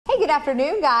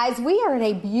afternoon, guys. We are in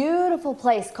a beautiful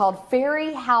place called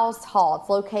Ferry House Hall. It's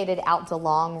located out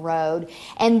DeLong Road.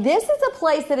 And this is a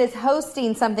place that is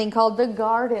hosting something called the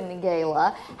Garden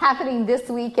Gala happening this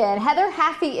weekend. Heather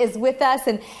Haffey is with us.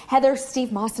 And Heather,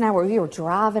 Steve Moss and I we were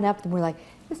driving up and we're like,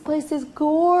 this place is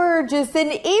gorgeous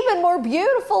and even more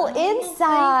beautiful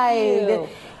inside.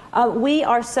 We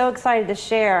are so excited to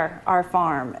share our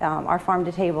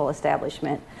farm-to-table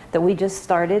establishment that we just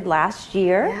started last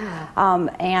year. Yeah.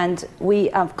 And we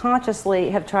consciously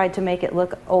have tried to make it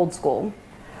look old school.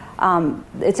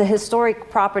 It's a historic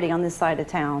property on this side of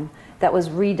town that was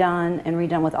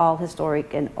redone with all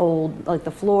historic and old, like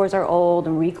the floors are old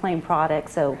and reclaimed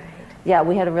products. So. Yeah,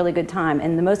 we had a really good time.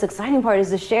 And the most exciting part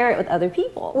is to share it with other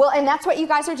people. Well, and that's what you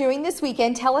guys are doing this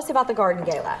weekend. Tell us about the Garden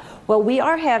Gala. Well, we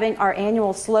are having our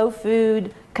annual Slow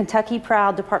Food Kentucky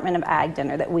Proud Department of Ag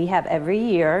dinner that we have every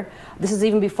year. This is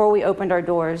even before we opened our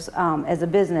doors as a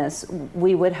business.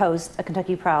 We would host a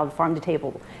Kentucky Proud farm to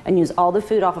table and use all the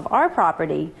food off of our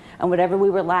property, and whatever we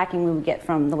were lacking we would get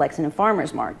from the Lexington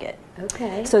Farmers Market.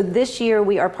 Okay. So this year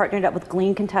we are partnered up with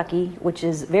Glean Kentucky, which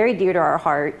is very dear to our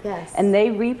heart. Yes. And they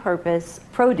repurpose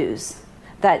produce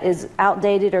that is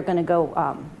outdated or going to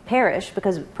go perish,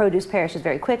 because produce perishes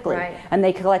very quickly. Right. And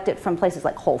they collect it from places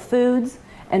like Whole Foods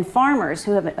and farmers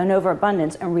who have an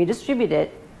overabundance and redistribute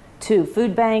it to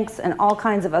food banks and all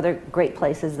kinds of other great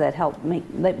places that help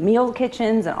make meal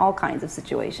kitchens and all kinds of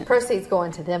situations. Proceeds going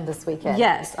to them this weekend.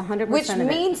 Yes, 100% Which of it.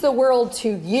 means the world to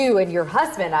you and your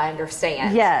husband, I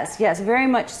understand. Yes, very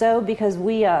much so, because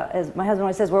we, as my husband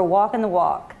always says, we're walking the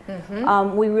walk.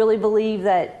 Mm-hmm. We really believe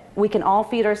that we can all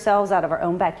feed ourselves out of our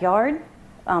own backyard.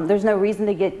 There's no reason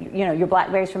to get, your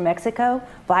blackberries from Mexico.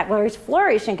 Blackberries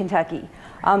flourish in Kentucky.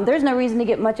 There's no reason to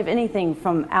get much of anything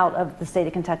from out of the state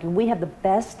of Kentucky. We have the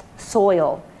best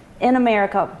soil in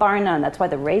America, bar none. That's why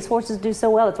the racehorses do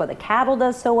so well. That's why the cattle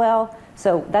does so well.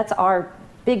 So that's our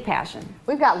big passion.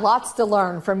 We've got lots to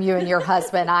learn from you and your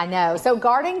husband, I know. So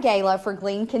Garden Gala for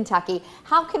Glean Kentucky.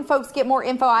 How can folks get more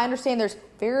info? I understand there's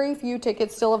very few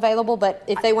tickets still available, but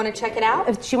if they want to check it out?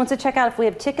 If she wants to check out if we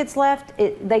have tickets left,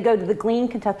 they go to the Glean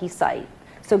Kentucky site.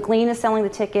 So Glean is selling the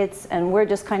tickets, and we're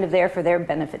just kind of there for their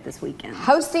benefit this weekend.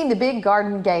 Hosting the big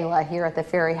Garden Gala here at the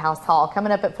Ferry House Hall.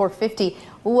 Coming up at 4:50,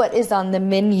 what is on the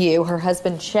menu? Her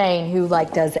husband Shane, who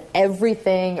does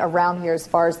everything around here as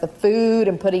far as the food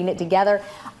and putting it together.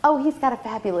 Oh, he's got a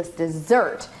fabulous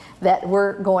dessert that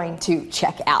we're going to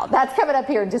check out. That's coming up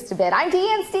here in just a bit. I'm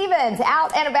Deanne Stevens,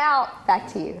 out and about.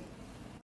 Back to you.